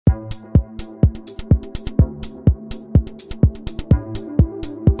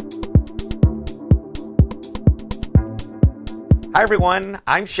Hi everyone,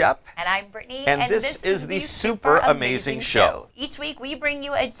 I'm Shep. And I'm Brittany. And this is the Super Amazing Show. Each week we bring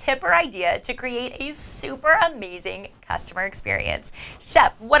you a tip or idea to create a super amazing customer experience.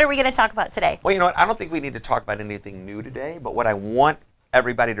 Shep, what are we going to talk about today? Well, you know what? I don't think we need to talk about anything new today, but what I want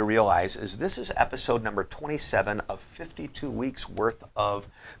everybody to realize is this is episode number 27 of 52 weeks worth of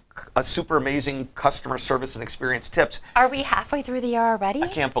a super amazing customer service and experience tips. Are we halfway through the year already? I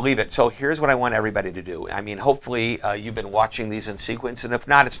can't believe it. So here's what I want everybody to do. I mean, hopefully you've been watching these in sequence, and if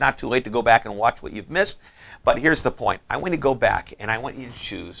not, it's not too late to go back and watch what you've missed. But here's the point. I want you to go back, and I want you to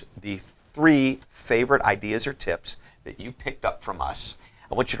choose the 3 favorite ideas or tips that you picked up from us.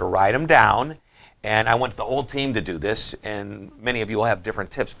 I want you to write them down, and I want the whole team to do this, and many of you will have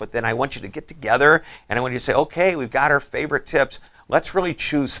different tips, but then I want you to get together, and I want you to say, okay, we've got our favorite tips. Let's really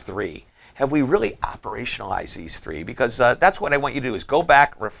choose 3. Have we really operationalized these 3? Because that's what I want you to do, is go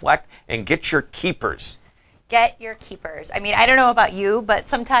back, reflect, and get your keepers. Get your keepers. I mean, I don't know about you, but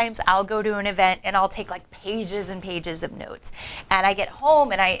sometimes I'll go to an event and I'll take like pages and pages of notes. And I get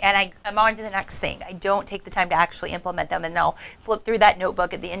home and I'm on to the next thing. I don't take the time to actually implement them, and I'll flip through that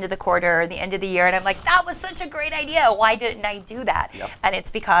notebook at the end of the quarter or the end of the year, and I'm like, that was such a great idea. Why didn't I do that? Yep. And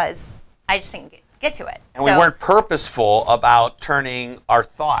it's because I just didn't get to it. And we weren't purposeful about turning our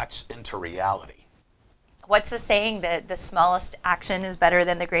thoughts into reality. What's the saying that the smallest action is better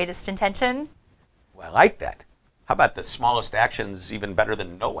than the greatest intention? Well, I like that. How about the smallest action is even better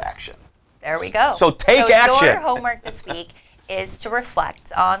than no action? There we go. So take action. Your homework this week is to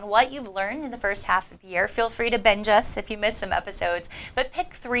reflect on what you've learned in the first half of the year. Feel free to binge us if you missed some episodes, but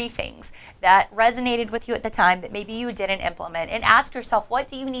pick 3 things that resonated with you at the time that maybe you didn't implement, and ask yourself, what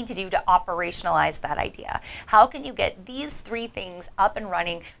do you need to do to operationalize that idea? How can you get these 3 things up and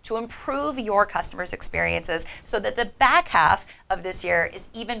running to improve your customers' experiences so that the back half of this year is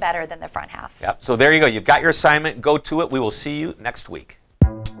even better than the front half? Yep. So there you go. You've got your assignment. Go to it. We will see you next week.